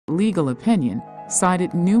legal opinion,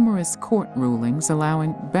 cited numerous court rulings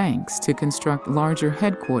allowing banks to construct larger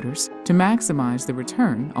headquarters to maximize the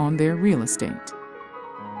return on their real estate.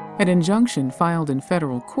 An injunction filed in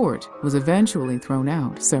federal court was eventually thrown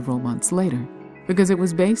out several months later because it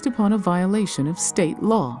was based upon a violation of state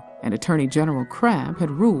law, and Attorney General Crabb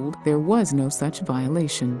had ruled there was no such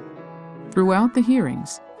violation. Throughout the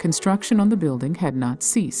hearings, construction on the building had not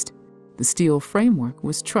ceased. The steel framework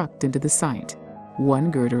was trucked into the site,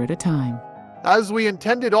 one girder at a time. As we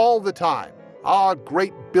intended all the time, our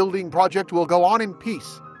great building project will go on in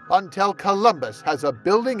peace until Columbus has a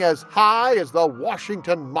building as high as the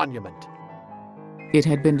Washington Monument. It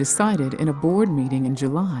had been decided in a board meeting in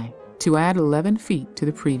July to add 11 feet to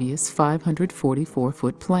the previous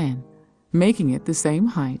 544-foot plan, making it the same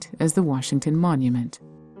height as the Washington Monument.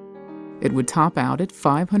 It would top out at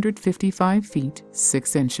 555 feet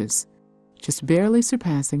 6 inches, just barely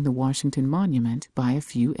surpassing the Washington Monument by a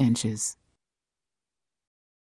few inches.